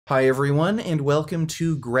Hi everyone, and welcome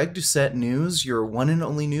to Greg Doucette News, your one and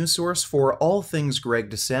only news source for all things Greg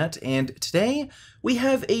Doucette. And today, we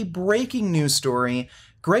have a breaking news story.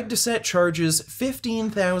 Greg Doucette charges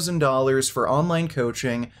 $15,000 for online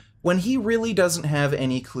coaching when he really doesn't have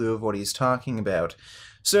any clue of what he's talking about.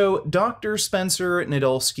 So, Dr. Spencer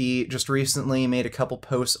Nadolsky just recently made a couple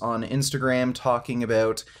posts on Instagram talking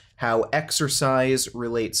about how exercise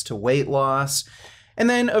relates to weight loss. And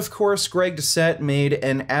then, of course, Greg Doucette made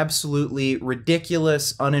an absolutely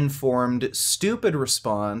ridiculous, uninformed, stupid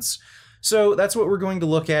response. So that's what we're going to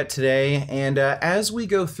look at today. And as we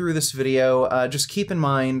go through this video, just keep in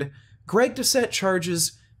mind, Greg Doucette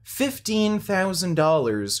charges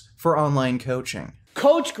 $15,000 for online coaching.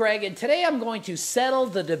 Coach Greg, and today I'm going to settle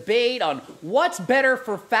the debate on what's better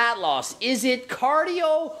for fat loss. Is it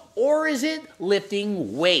cardio or is it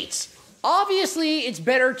lifting weights? Obviously, it's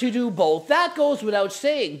better to do both. That goes without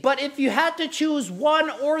saying. But if you had to choose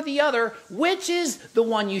one or the other, which is the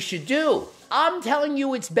one you should do? I'm telling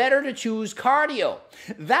you it's better to choose cardio.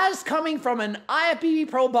 That's coming from an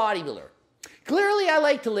IFBB pro bodybuilder. Clearly, I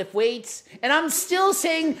like to lift weights, and I'm still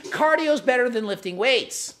saying cardio's better than lifting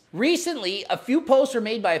weights. Recently, a few posts were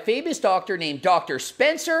made by a famous doctor named Dr.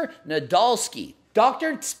 Spencer Nadolsky.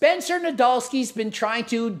 Dr. Spencer Nadolsky's been trying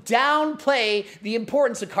to downplay the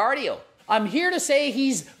importance of cardio. I'm here to say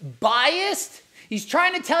he's biased. He's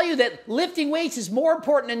trying to tell you that lifting weights is more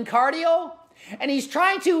important than cardio. And he's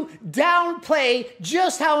trying to downplay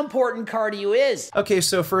just how important cardio is. Okay,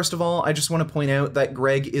 so first of all, I just want to point out that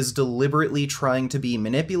Greg is deliberately trying to be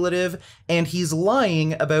manipulative, and he's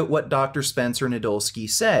lying about what Dr. Spencer Nadolsky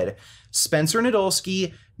said. Spencer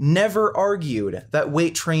Nadolsky never argued that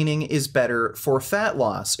weight training is better for fat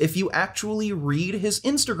loss. If you actually read his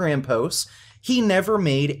Instagram posts, he never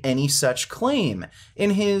made any such claim.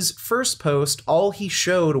 In his first post, all he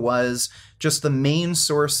showed was just the main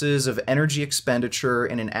sources of energy expenditure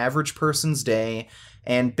in an average person's day,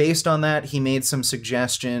 and based on that, he made some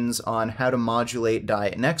suggestions on how to modulate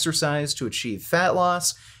diet and exercise to achieve fat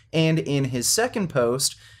loss, and in his second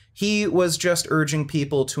post, he was just urging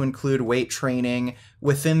people to include weight training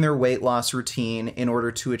within their weight loss routine in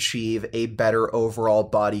order to achieve a better overall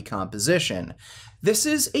body composition. This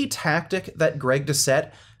is a tactic that Greg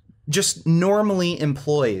Doucette just normally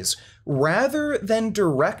employs. Rather than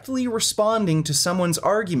directly responding to someone's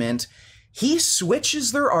argument, he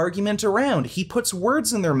switches their argument around. He puts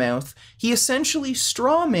words in their mouth. He essentially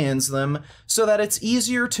strawmans them so that it's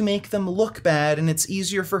easier to make them look bad and it's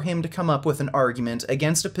easier for him to come up with an argument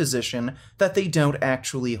against a position that they don't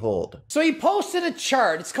actually hold. So he posted a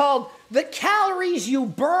chart. It's called The Calories You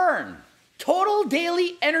Burn. Total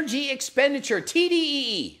Daily Energy Expenditure,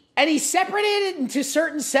 TDEE. And he separated it into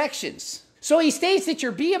certain sections. So he states that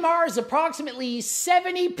your BMR is approximately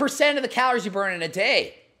 70% of the calories you burn in a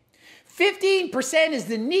day. 15% is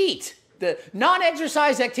the NEAT, the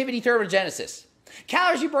non-exercise activity thermogenesis.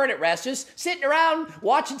 Calories you burn at rest, just sitting around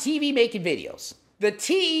watching TV, making videos. The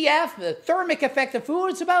TEF, the thermic effect of food,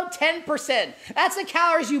 is about 10%. That's the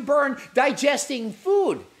calories you burn digesting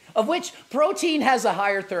food, of which protein has a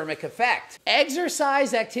higher thermic effect.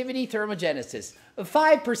 Exercise activity thermogenesis,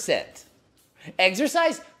 5%.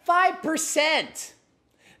 Exercise, 5%.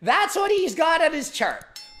 That's what he's got on his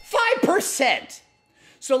chart, 5%.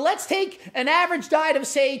 So let's take an average diet of,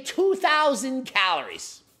 say, 2,000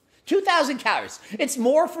 calories. 2,000 calories. It's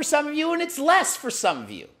more for some of you and it's less for some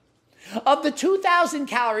of you. Of the 2,000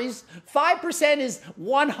 calories, 5% is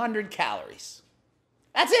 100 calories.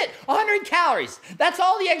 That's it, 100 calories. That's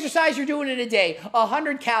all the exercise you're doing in a day,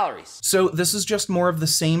 100 calories. So this is just more of the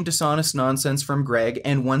same dishonest nonsense from Greg,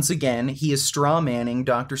 and once again, he is strawmanning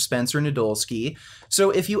Dr. Spencer Nadolsky.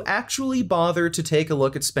 So if you actually bother to take a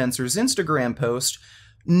look at Spencer's Instagram post,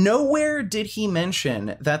 nowhere did he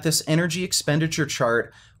mention that this energy expenditure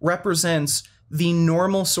chart represents the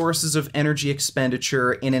normal sources of energy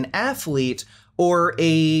expenditure in an athlete or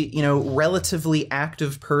a, relatively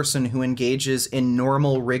active person who engages in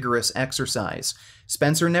normal, rigorous exercise.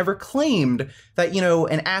 Spencer never claimed that,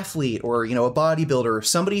 an athlete or, a bodybuilder,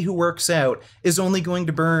 somebody who works out is only going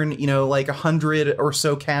to burn, like 100 or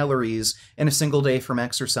so calories in a single day from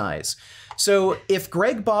exercise. So if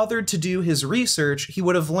Greg bothered to do his research, he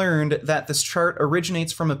would have learned that this chart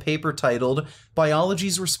originates from a paper titled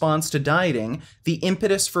Biology's Response to Dieting, The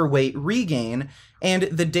Impetus for Weight Regain, and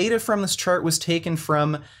the data from this chart was taken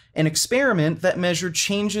from an experiment that measured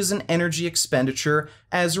changes in energy expenditure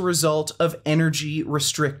as a result of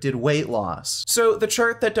energy-restricted weight loss. So the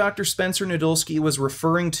chart that Dr. Spencer Nadolsky was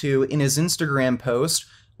referring to in his Instagram post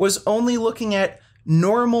was only looking at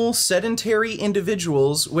normal sedentary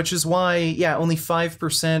individuals, which is why, yeah, only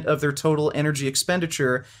 5% of their total energy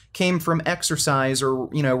expenditure came from exercise or,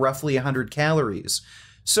 roughly 100 calories.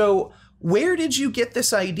 So where did you get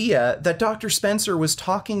this idea that Dr. Spencer was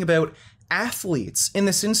talking about athletes in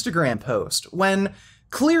this Instagram post when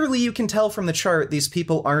clearly you can tell from the chart these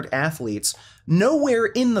people aren't athletes? Nowhere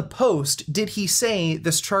in the post did he say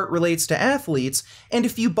this chart relates to athletes, and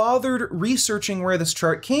if you bothered researching where this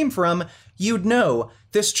chart came from, you'd know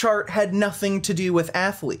this chart had nothing to do with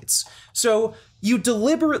athletes. So you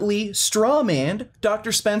deliberately strawmanned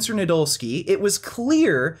Dr. Spencer Nadolski. It was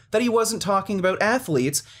clear that he wasn't talking about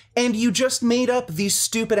athletes, and you just made up these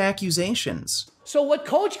stupid accusations. So what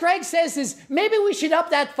Coach Greg says is maybe we should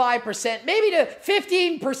up that 5%, maybe to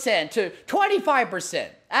 15%, to 25%.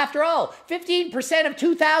 After all, 15% of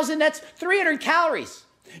 2,000, that's 300 calories.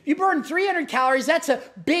 If you burn 300 calories, that's a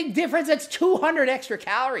big difference. That's 200 extra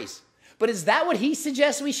calories. But is that what he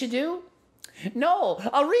suggests we should do? No,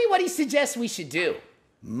 I'll read what he suggests we should do.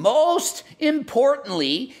 Most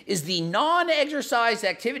importantly is the non-exercise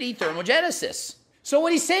activity thermogenesis. So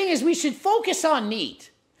what he's saying is we should focus on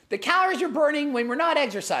NEAT. The calories you're burning when we're not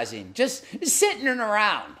exercising, just sitting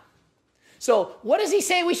around. So what does he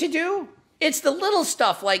say we should do? It's the little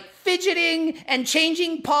stuff like fidgeting and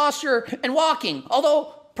changing posture and walking,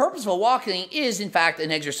 although purposeful walking is in fact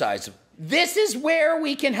an exercise. This is where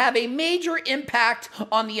we can have a major impact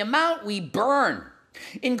on the amount we burn.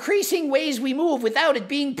 Increasing ways we move without it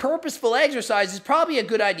being purposeful exercise is probably a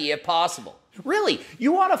good idea if possible. Really,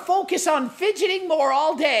 you want to focus on fidgeting more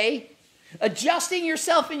all day, adjusting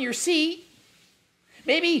yourself in your seat,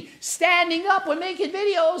 maybe standing up when making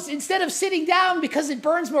videos instead of sitting down because it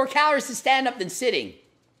burns more calories to stand up than sitting.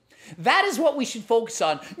 That is what we should focus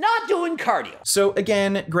on, not doing cardio. So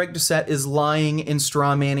again, Greg Doucette is lying and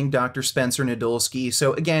strawmanning Dr. Spencer Nadolski.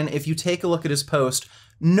 So again, if you take a look at his post,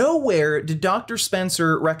 nowhere did Dr.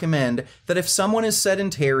 Spencer recommend that if someone is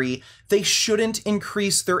sedentary, they shouldn't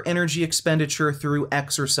increase their energy expenditure through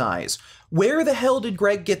exercise. Where the hell did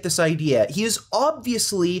Greg get this idea? He is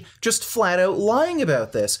obviously just flat out lying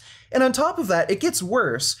about this. And on top of that, it gets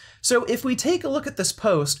worse. So if we take a look at this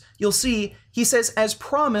post, you'll see he says, as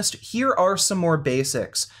promised, here are some more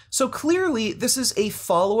basics. So clearly this is a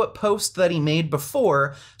follow-up post that he made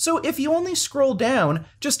before. So if you only scroll down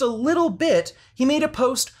just a little bit, he made a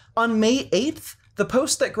post on May 8th. The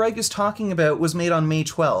post that Greg is talking about was made on May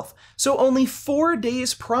 12th. So only 4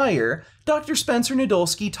 days prior, Dr. Spencer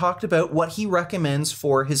Nadolski talked about what he recommends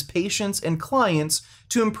for his patients and clients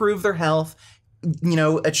to improve their health,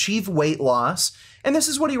 achieve weight loss. And this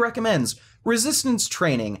is what he recommends. Resistance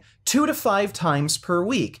training 2 to 5 times per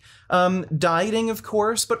week. Dieting, of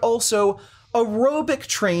course, but also aerobic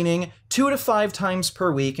training 2 to 5 times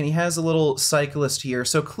per week. And he has a little cyclist here.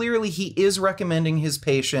 So clearly he is recommending his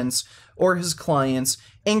patients or his clients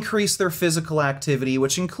increase their physical activity,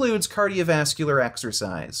 which includes cardiovascular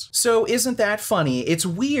exercise. So isn't that funny? It's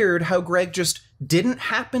weird how Greg just didn't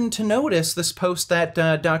happen to notice this post that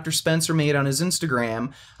Dr. Spencer made on his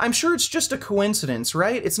Instagram. I'm sure it's just a coincidence,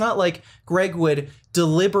 right? It's not like Greg would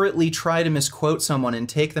deliberately try to misquote someone and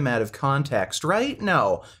take them out of context, right?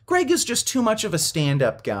 No, Greg is just too much of a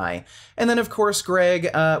stand-up guy. And then, of course, Greg,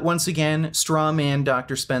 once again, strawman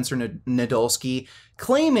Dr. Spencer Nadolski,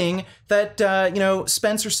 claiming that,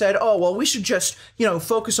 Spencer said, oh, well, we should just,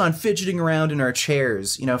 focus on fidgeting around in our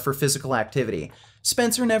chairs, for physical activity.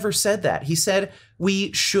 Spencer never said that. He said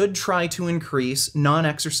we should try to increase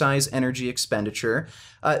non-exercise energy expenditure.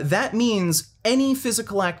 That means any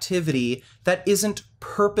physical activity that isn't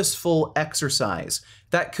purposeful exercise.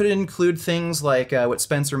 That could include things like what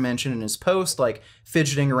Spencer mentioned in his post, like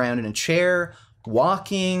fidgeting around in a chair,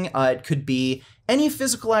 walking. It could be any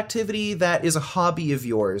physical activity that is a hobby of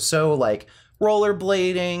yours. So like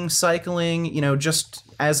rollerblading, cycling, just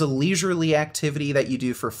as a leisurely activity that you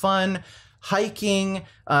do for fun. Hiking,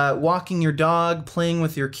 walking your dog, playing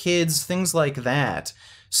with your kids, things like that.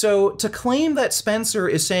 So to claim that Spencer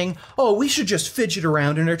is saying, oh, we should just fidget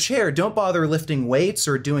around in our chair, don't bother lifting weights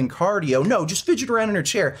or doing cardio, no, just fidget around in our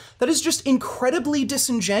chair, that is just incredibly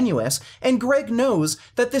disingenuous, and Greg knows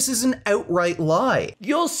that this is an outright lie.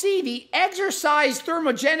 You'll see the exercise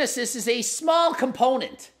thermogenesis is a small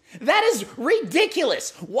component. That is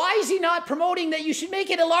ridiculous. Why is he not promoting that you should make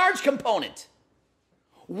it a large component?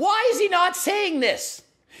 Why is he not saying this?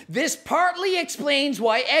 This partly explains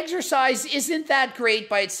why exercise isn't that great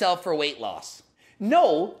by itself for weight loss.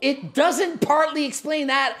 No, it doesn't partly explain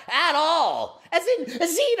that at all. As in,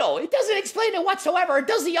 zero. It doesn't explain it whatsoever. It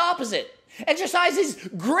does the opposite. Exercise is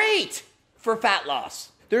great for fat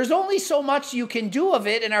loss. There's only so much you can do of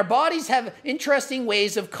it, and our bodies have interesting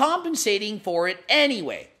ways of compensating for it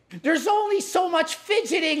anyway. There's only so much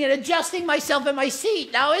fidgeting and adjusting myself in my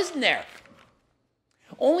seat now, isn't there?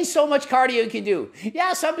 Only so much cardio you can do.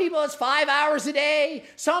 Yeah, some people it's 5 hours a day,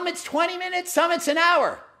 some it's 20 minutes, some it's an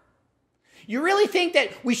hour. You really think that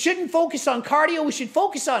we shouldn't focus on cardio? We should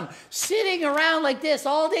focus on sitting around like this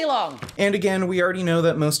all day long. And again, we already know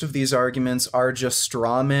that most of these arguments are just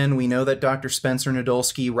straw men. We know that Dr. Spencer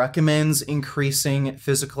Nadolsky recommends increasing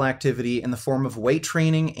physical activity in the form of weight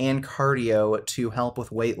training and cardio to help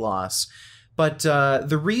with weight loss. But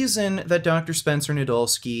the reason that Dr. Spencer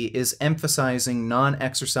Nadolsky is emphasizing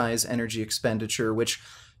non-exercise energy expenditure, which,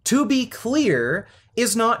 to be clear,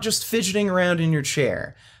 is not just fidgeting around in your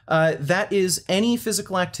chair. That is any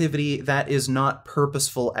physical activity that is not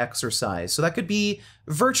purposeful exercise. So that could be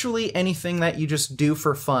virtually anything that you just do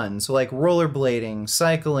for fun. So like rollerblading,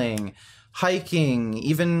 cycling, hiking,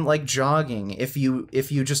 even like jogging, if you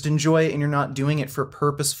just enjoy it and you're not doing it for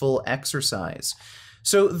purposeful exercise.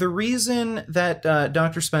 So the reason that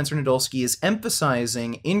Dr. Spencer Nadolsky is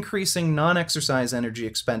emphasizing increasing non-exercise energy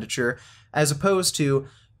expenditure as opposed to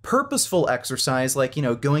purposeful exercise, like,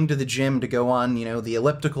 going to the gym to go on, the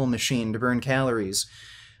elliptical machine to burn calories.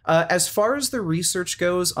 As far as the research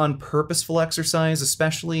goes on purposeful exercise,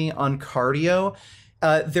 especially on cardio,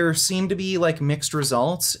 there seem to be like mixed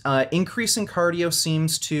results. Increasing cardio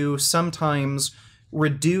seems to sometimes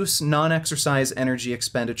reduce non-exercise energy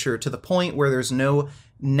expenditure to the point where there's no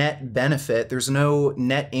net benefit, there's no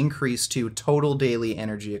net increase to total daily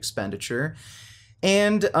energy expenditure.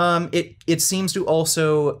 And it seems to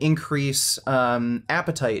also increase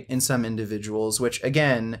appetite in some individuals, which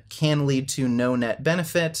again can lead to no net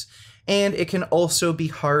benefit. And it can also be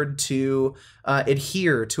hard to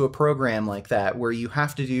adhere to a program like that, where you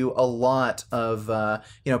have to do a lot of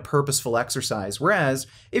purposeful exercise. Whereas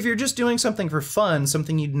if you're just doing something for fun,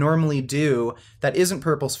 something you'd normally do that isn't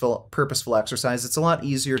purposeful exercise, it's a lot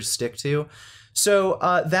easier to stick to. So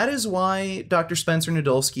that is why Dr. Spencer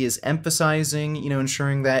Nadolsky is emphasizing,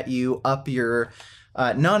 ensuring that you up your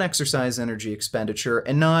non-exercise energy expenditure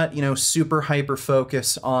and not, super hyper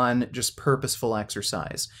focus on just purposeful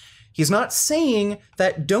exercise. He's not saying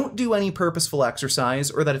that don't do any purposeful exercise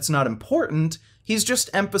or that it's not important. He's just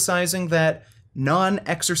emphasizing that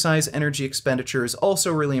non-exercise energy expenditure is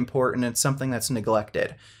also really important. It's something that's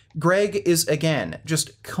neglected. Greg is, again,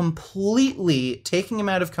 just completely taking him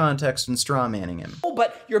out of context and strawmanning him. Oh,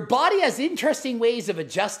 but your body has interesting ways of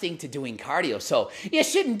adjusting to doing cardio, so you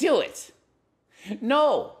shouldn't do it.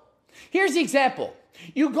 No. Here's the example.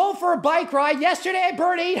 You go for a bike ride. Yesterday, I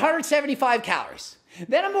burned 875 calories.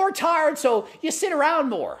 Then I'm more tired, so you sit around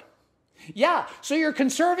more. Yeah, so you're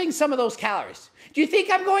conserving some of those calories. Do you think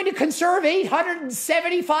I'm going to conserve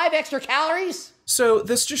 875 extra calories? So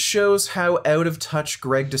this just shows how out of touch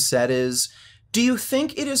Greg Doucette is. Do you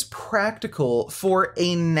think it is practical for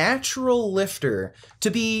a natural lifter to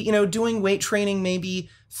be, doing weight training maybe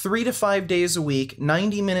 3 to 5 days a week,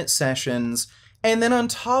 90-minute sessions, and then on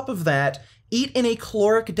top of that, eat in a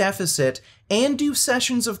caloric deficit and do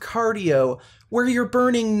sessions of cardio where you're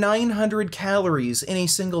burning 900 calories in a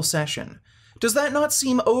single session? Does that not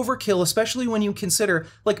seem overkill, especially when you consider,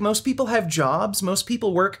 most people have jobs, most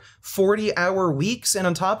people work 40-hour weeks, and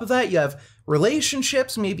on top of that, you have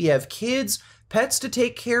relationships, maybe you have kids, pets to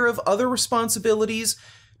take care of, other responsibilities.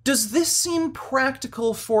 Does this seem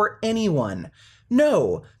practical for anyone?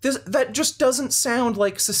 No, that just doesn't sound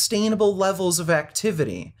like sustainable levels of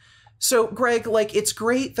activity. So, Greg, it's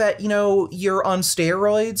great that, you're on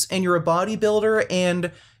steroids and you're a bodybuilder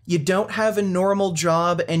and you don't have a normal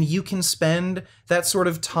job and you can spend that sort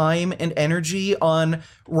of time and energy on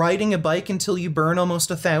riding a bike until you burn almost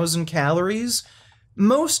 1,000 calories.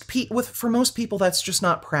 For most people, that's just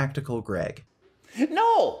not practical, Greg.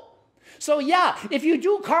 No. So yeah, if you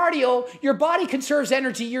do cardio, your body conserves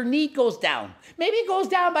energy, your need goes down. Maybe it goes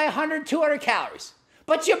down by 100, 200 calories,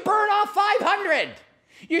 but you burn off 500.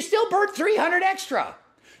 You still burn 300 extra.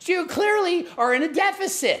 So you clearly are in a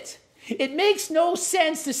deficit. It makes no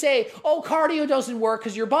sense to say, oh, cardio doesn't work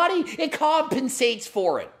because your body, it compensates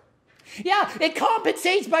for it. Yeah, it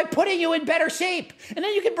compensates by putting you in better shape. And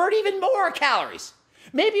then you can burn even more calories.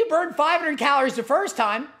 Maybe you burn 500 calories the first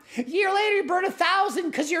time. A year later, you burn 1,000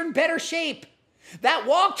 because you're in better shape. That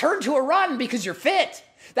walk turned to a run because you're fit.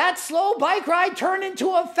 That slow bike ride turned into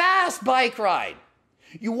a fast bike ride.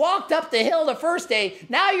 You walked up the hill the first day.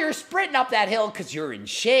 Now you're sprinting up that hill because you're in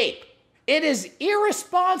shape. It is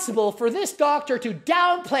irresponsible for this doctor to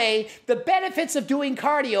downplay the benefits of doing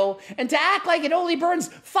cardio and to act like it only burns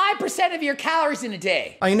 5% of your calories in a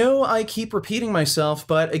day. I know I keep repeating myself,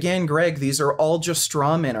 but again, Greg, these are all just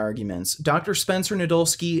straw man arguments. Dr. Spencer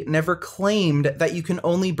Nadolsky never claimed that you can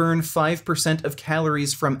only burn 5% of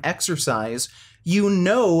calories from exercise. You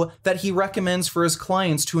know that he recommends for his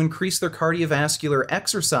clients to increase their cardiovascular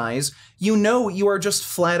exercise. You know you are just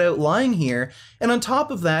flat out lying here. And on top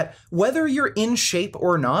of that, whether you're in shape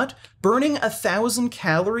or not, burning 1,000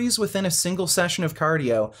 calories within a single session of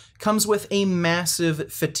cardio comes with a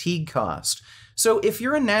massive fatigue cost. So if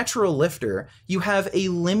you're a natural lifter, you have a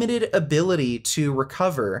limited ability to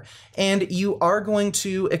recover, and you are going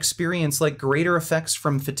to experience like greater effects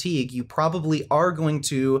from fatigue. You probably are going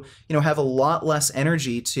to, have a lot less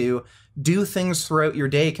energy to do things throughout your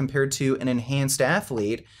day compared to an enhanced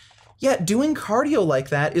athlete. Yet doing cardio like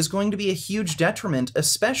that is going to be a huge detriment,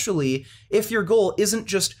 especially if your goal isn't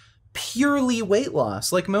just purely weight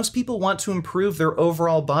loss. Like, most people want to improve their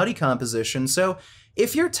overall body composition. So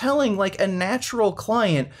if you're telling like a natural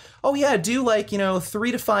client, oh yeah, do like,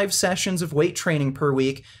 3 to 5 sessions of weight training per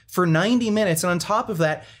week for 90 minutes. And on top of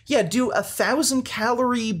that, yeah, do 1,000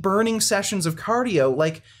 calorie burning sessions of cardio.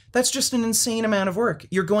 Like, that's just an insane amount of work.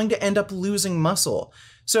 You're going to end up losing muscle.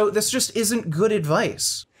 So this just isn't good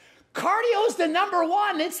advice. Cardio's the number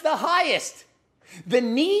one. It's the highest. The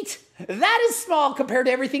NEAT, that is small compared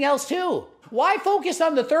to everything else too. Why focus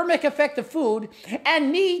on the thermic effect of food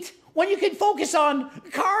and NEAT when you can focus on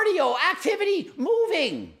cardio, activity,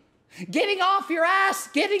 moving, getting off your ass,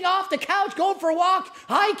 getting off the couch, going for a walk,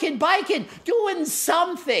 hiking, biking, doing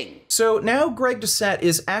something? So now Greg Doucette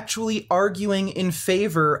is actually arguing in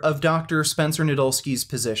favor of Dr. Spencer Nadolsky's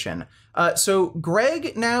position. So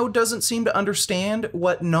Greg now doesn't seem to understand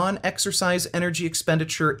what non-exercise energy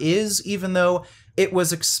expenditure is, even though it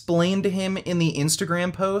was explained to him in the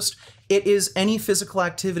Instagram post. It is any physical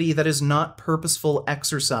activity that is not purposeful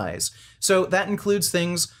exercise. So that includes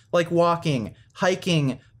things like walking,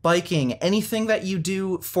 hiking, biking, anything that you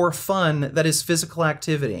do for fun that is physical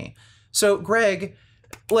activity. So Greg,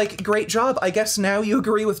 like, great job. I guess now you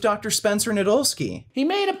agree with Dr. Spencer Nadolsky. He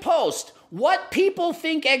made a post, what people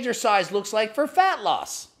think exercise looks like for fat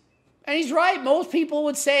loss. And he's right, most people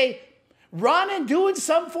would say run and doing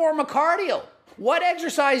some form of cardio. What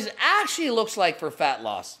exercise actually looks like for fat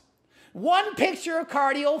loss? 1 picture of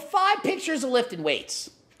cardio, 5 pictures of lifting weights.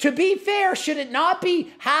 To be fair, should it not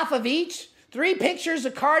be half of each? 3 pictures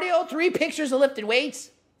of cardio, 3 pictures of lifting weights?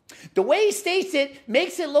 The way he states it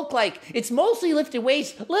makes it look like it's mostly lifting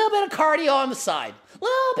weights, a little bit of cardio on the side, a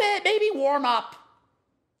little bit, maybe warm up.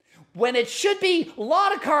 When it should be a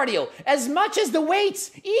lot of cardio, as much as the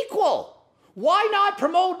weights equal. Why not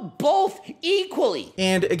promote both equally?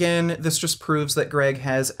 And again, this just proves that Greg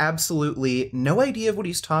has absolutely no idea of what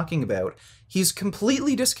he's talking about. He's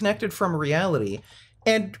completely disconnected from reality,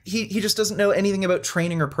 and he just doesn't know anything about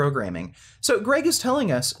training or programming. So Greg is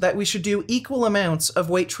telling us that we should do equal amounts of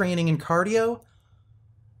weight training and cardio.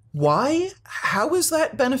 Why? How is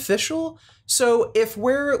that beneficial? So if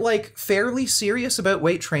we're like fairly serious about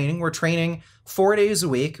weight training, we're training 4 days a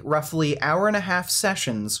week, roughly 1.5 hour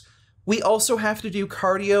sessions. We also have to do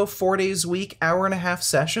cardio 4 days a week, 1.5 hour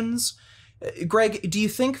sessions. Greg, do you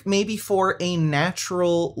think maybe for a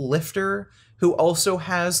natural lifter who also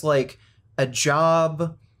has like a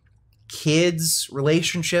job, kids,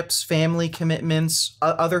 relationships, family commitments,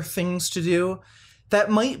 other things to do, that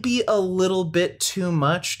might be a little bit too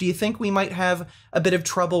much? Do you think we might have a bit of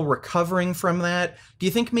trouble recovering from that? Do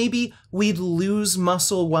you think maybe we'd lose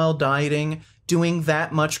muscle while dieting doing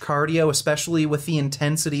that much cardio, especially with the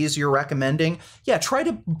intensities you're recommending? Yeah, try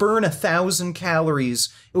to burn 1,000 calories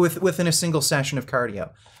within a single session of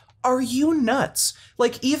cardio. Are you nuts?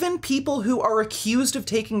 Like, even people who are accused of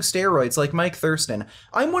taking steroids, like Mike Thurston,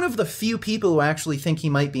 I'm one of the few people who actually think he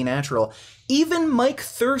might be natural. Even Mike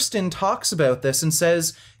Thurston talks about this and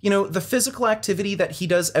says, the physical activity that he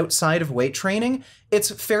does outside of weight training,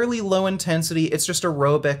 it's fairly low intensity. It's just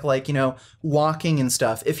aerobic, like, walking and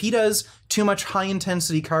stuff. If he does too much high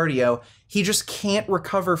intensity cardio, he just can't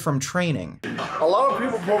recover from training. A lot of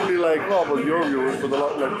people probably but your viewers, but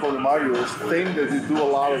probably my viewers, think that you do a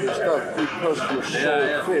lot of this stuff because you're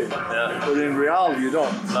so fit. Yeah. But in reality, you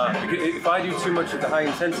don't. No, if I do too much of the high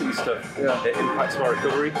intensity stuff, it impacts my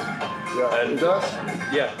recovery. Yeah, and it does?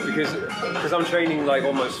 Yeah, because I'm training like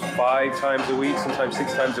almost 5 times a week, sometimes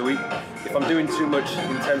 6 times a week. If I'm doing too much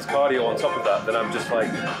intense cardio on top of that, then I'm just like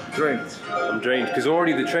drained. I'm drained because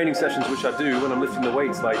already the training sessions which I do when I'm lifting the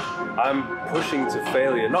weights, like I'm pushing to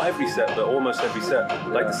failure. Not every set, but almost every set.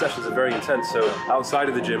 Like the sessions are very intense. So outside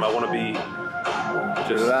of the gym, I want to be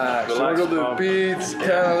Just Relax. We'll go to the beach,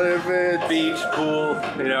 can a little bit. Beach, pool,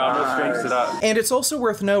 I'm no strangers to that. And it's also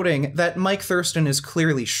worth noting that Mike Thurston is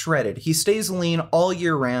clearly shredded. He stays lean all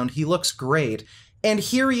year round, he looks great. And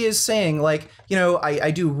here he is saying, like,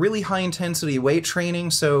 I do really high intensity weight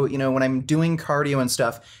training, so, when I'm doing cardio and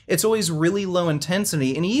stuff, it's always really low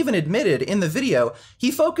intensity. And he even admitted in the video,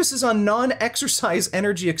 he focuses on non-exercise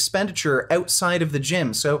energy expenditure outside of the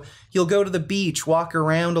gym. So he'll go to the beach, walk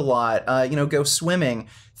around a lot, go swimming,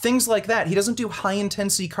 things like that. He doesn't do high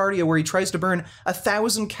intensity cardio where he tries to burn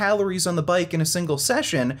 1,000 calories on the bike in a single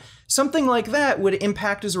session. Something like that would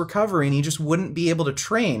impact his recovery and he just wouldn't be able to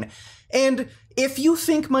train. And if you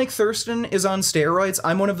think Mike Thurston is on steroids,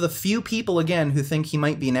 I'm one of the few people, again, who think he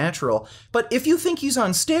might be natural. But if you think he's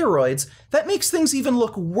on steroids, that makes things even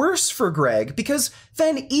look worse for Greg, because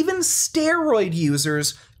then even steroid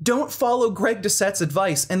users don't follow Greg Doucette's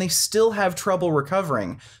advice and they still have trouble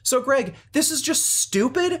recovering. So Greg, this is just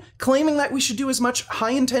stupid, claiming that we should do as much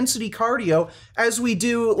high-intensity cardio as we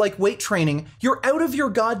do, like, weight training. You're out of your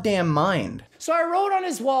goddamn mind. So I wrote on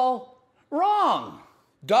his wall, wrong.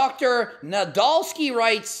 Dr. Nadolski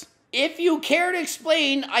writes, if you care to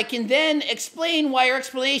explain, I can then explain why your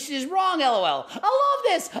explanation is wrong, LOL. I love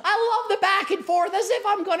this. I love the back and forth as if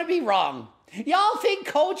I'm going to be wrong. Y'all think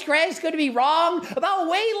Coach Greg's going to be wrong about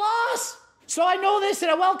weight loss? So I know this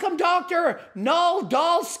and I welcome Dr.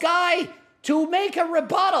 Nadolski to make a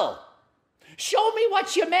rebuttal. Show me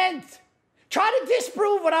what you meant. Try to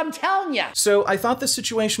disprove what I'm telling you. So I thought this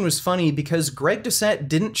situation was funny because Greg Doucette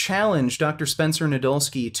didn't challenge Dr. Spencer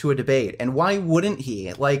Nadolski to a debate. And why wouldn't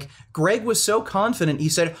he? Like, Greg was so confident, he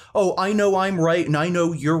said, oh, I know I'm right and I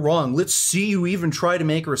know you're wrong. Let's see you even try to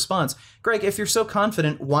make a response. Greg, if you're so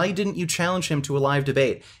confident, why didn't you challenge him to a live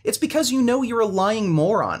debate? It's because you know you're a lying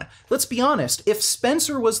moron. Let's be honest, if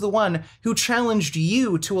Spencer was the one who challenged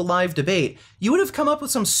you to a live debate, you would have come up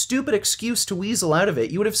with some stupid excuse to weasel out of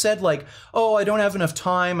it. You would have said like, oh, I don't have enough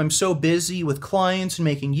time, I'm so busy with clients and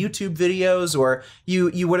making YouTube videos, or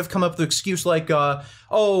you would have come up with an excuse like,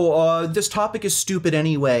 this topic is stupid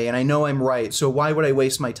anyway, and I know I'm right, so why would I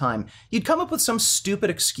waste my time? You'd come up with some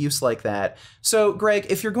stupid excuse like that. So, Greg,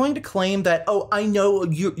 if you're going to claim that, oh, I know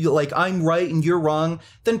you like I'm right and you're wrong,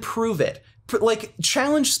 then prove it. Like,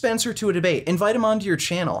 challenge Spencer to a debate. Invite him onto your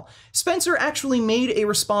channel. Spencer actually made a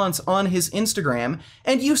response on his Instagram,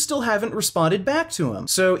 and you still haven't responded back to him.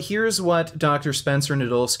 So here's what Dr. Spencer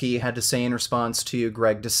Nadolski had to say in response to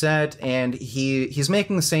Greg Doucette, and he's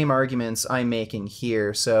making the same arguments I'm making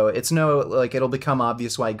here. So it'll become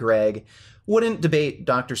obvious why Greg wouldn't debate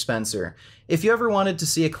Dr. Spencer. If you ever wanted to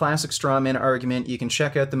see a classic strawman argument, you can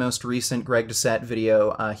check out the most recent Greg Doucette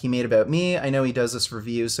video he made about me. I know he does this for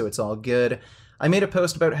views, so it's all good. I made a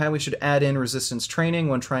post about how we should add in resistance training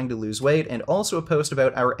when trying to lose weight, and also a post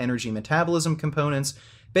about our energy metabolism components,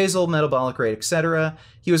 basal, metabolic rate, etc.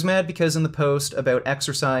 He was mad because in the post about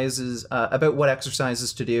exercises, about what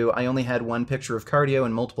exercises to do, I only had one picture of cardio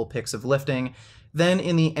and multiple pics of lifting. Then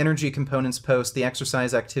in the energy components post, the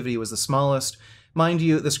exercise activity was the smallest. Mind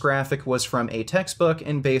you, this graphic was from a textbook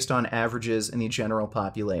and based on averages in the general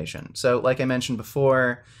population. So, like I mentioned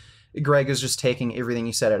before, Greg is just taking everything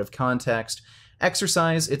he said out of context.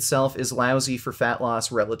 Exercise itself is lousy for fat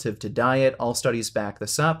loss relative to diet. All studies back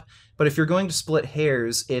this up. But if you're going to split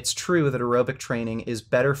hairs, it's true that aerobic training is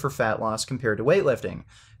better for fat loss compared to weightlifting.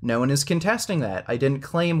 No one is contesting that. I didn't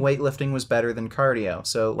claim weightlifting was better than cardio.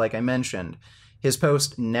 So, like I mentioned, his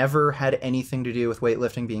post never had anything to do with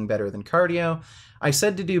weightlifting being better than cardio. I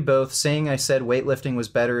said to do both. Saying I said weightlifting was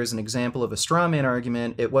better is an example of a strawman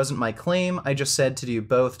argument. It wasn't my claim. I just said to do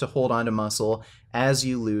both to hold on to muscle as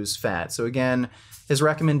you lose fat. So again, his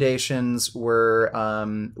recommendations were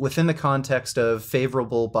within the context of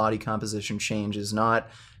favorable body composition changes, not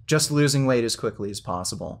just losing weight as quickly as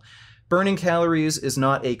possible. Burning calories is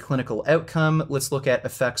not a clinical outcome. Let's look at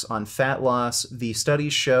effects on fat loss. The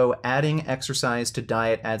studies show adding exercise to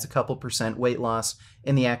diet adds a couple % weight loss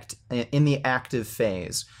in the active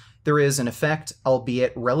phase. There is an effect,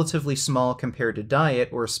 albeit relatively small compared to diet,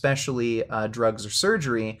 or especially drugs or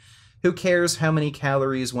surgery. Who cares how many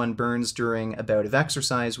calories one burns during a bout of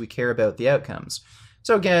exercise? We care about the outcomes.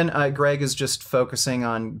 So again, Greg is just focusing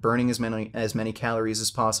on burning as many calories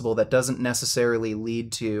as possible. That doesn't necessarily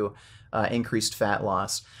lead to increased fat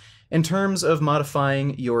loss. In terms of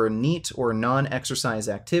modifying your NEAT or non-exercise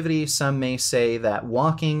activity, some may say that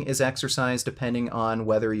walking is exercise depending on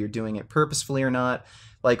whether you're doing it purposefully or not.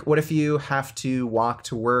 Like, what if you have to walk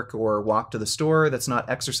to work or walk to the store? That's not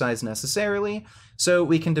exercise necessarily. So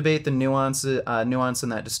we can debate the nuance in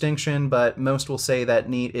that distinction, but most will say that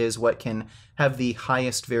NEAT is what can have the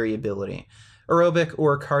highest variability. Aerobic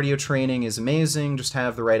or cardio training is amazing, just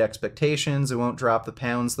have the right expectations. It won't drop the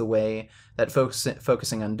pounds the way that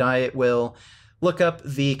focusing on diet will. Look up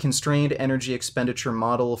the constrained energy expenditure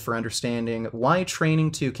model for understanding why training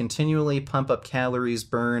to continually pump up calories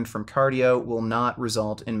burned from cardio will not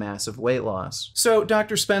result in massive weight loss. So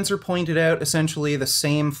Dr. Spencer pointed out essentially the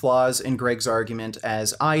same flaws in Greg's argument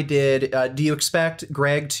as I did. Do you expect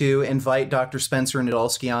Greg to invite Dr. Spencer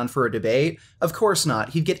Nadolski on for a debate? Of course not.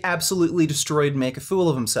 He'd get absolutely destroyed and make a fool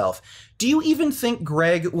of himself. Do you even think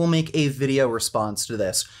Greg will make a video response to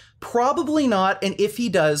this? Probably not, and if he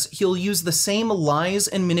does, he'll use the same lies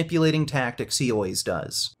and manipulating tactics he always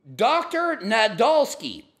does. Dr.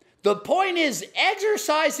 Nadolski, the point is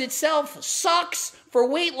exercise itself sucks for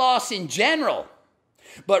weight loss in general.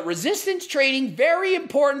 But resistance training, very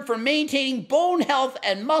important for maintaining bone health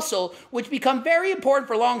and muscle, which become very important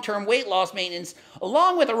for long-term weight loss maintenance,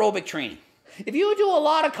 along with aerobic training. If you do a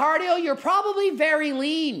lot of cardio, you're probably very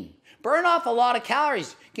lean. Burn off a lot of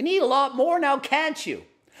calories. You can eat a lot more now, can't you?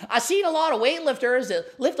 I've seen a lot of weightlifters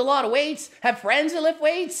that lift a lot of weights, have friends that lift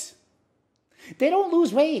weights. They don't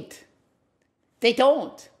lose weight. They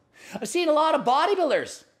don't. I've seen a lot of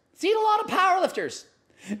bodybuilders, seen a lot of powerlifters.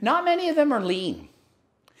 Not many of them are lean.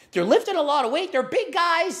 They're lifting a lot of weight, they're big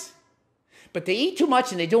guys, but they eat too much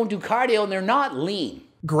and they don't do cardio and they're not lean.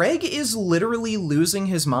 Greg is literally losing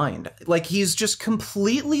his mind. Like, he's just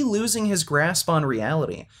completely losing his grasp on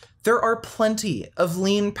reality. There are plenty of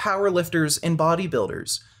lean powerlifters and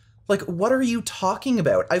bodybuilders. Like, what are you talking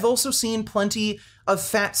about? I've also seen plenty of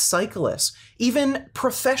fat cyclists, even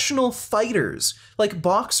professional fighters, like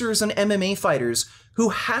boxers and MMA fighters, who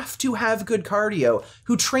have to have good cardio,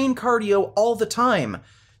 who train cardio all the time.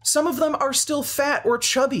 Some of them are still fat or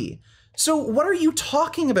chubby. So what are you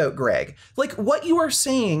talking about, Greg? Like, what you are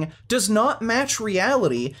saying does not match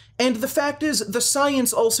reality, and the fact is, the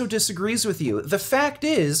science also disagrees with you. The fact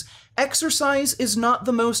is, exercise is not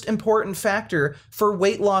the most important factor for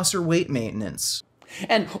weight loss or weight maintenance.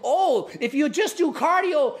 And, oh, if you just do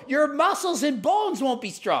cardio, your muscles and bones won't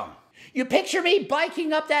be strong. You picture me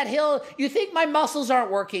biking up that hill, you think my muscles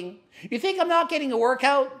aren't working. You think I'm not getting a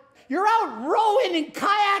workout? You're out rowing and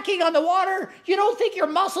kayaking on the water. You don't think your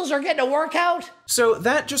muscles are getting a workout? So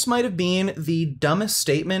that just might have been the dumbest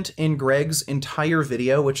statement in Greg's entire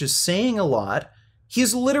video, which is saying a lot.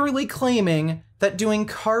 He's literally claiming that doing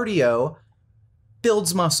cardio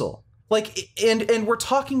builds muscle. Like, and we're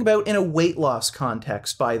talking about in a weight loss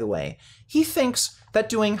context, by the way. He thinks that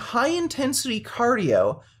doing high-intensity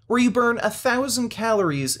cardio, where you burn 1,000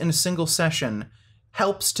 calories in a single session,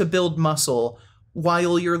 helps to build muscle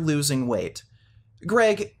while you're losing weight.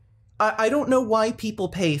 Greg, I don't know why people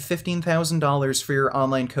pay $15,000 for your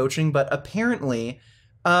online coaching, but apparently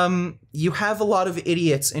you have a lot of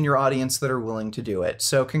idiots in your audience that are willing to do it.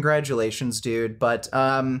 So congratulations, dude. But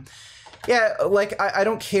yeah, like, I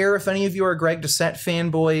don't care if any of you are Greg Doucette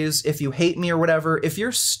fanboys, if you hate me or whatever. If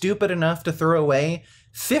you're stupid enough to throw away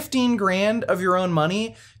 15 grand of your own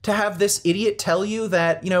money to have this idiot tell you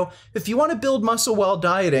that, you know, if you want to build muscle while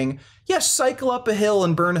dieting, yes, cycle up a hill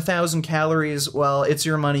and burn 1,000 calories. Well, it's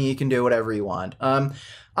your money. You can do whatever you want.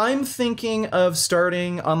 I'm thinking of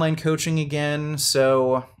starting online coaching again,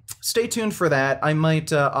 so stay tuned for that. I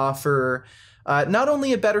might offer not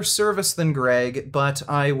only a better service than Greg, but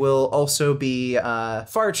I will also be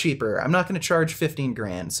far cheaper. I'm not going to charge 15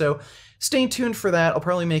 grand. So stay tuned for that. I'll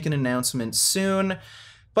probably make an announcement soon.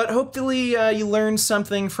 But hopefully you learned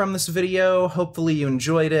something from this video. Hopefully you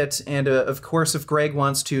enjoyed it. And of course, if Greg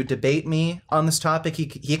wants to debate me on this topic,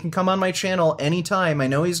 he can come on my channel anytime. I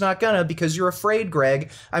know he's not gonna because you're afraid,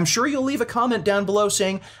 Greg. I'm sure you'll leave a comment down below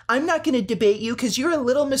saying, I'm not gonna debate you because you're a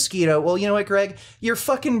little mosquito. Well, you know what, Greg? Your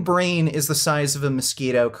fucking brain is the size of a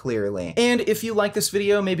mosquito, clearly. And if you like this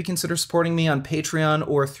video, maybe consider supporting me on Patreon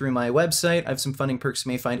or through my website. I have some funding perks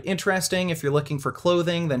you may find interesting. If you're looking for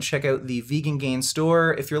clothing, then check out the Vegan Gain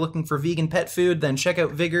store. If you're looking for vegan pet food, then check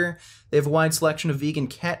out Vigor. They have a wide selection of vegan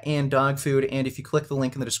cat and dog food, and if you click the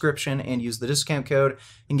link in the description and use the discount code, you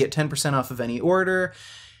can get 10% off of any order.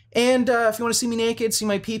 And if you want to see me naked, see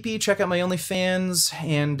my pee-pee, check out my OnlyFans,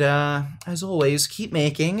 and as always, keep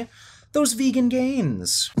making those vegan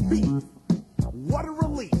gains. What a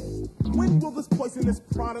relief! When will this poisonous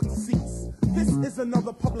product cease? This is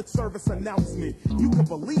another public service announcement. You can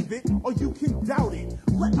believe it or you can doubt it.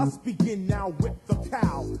 Let us begin now with the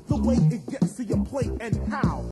cow. The way it gets to your plate and how.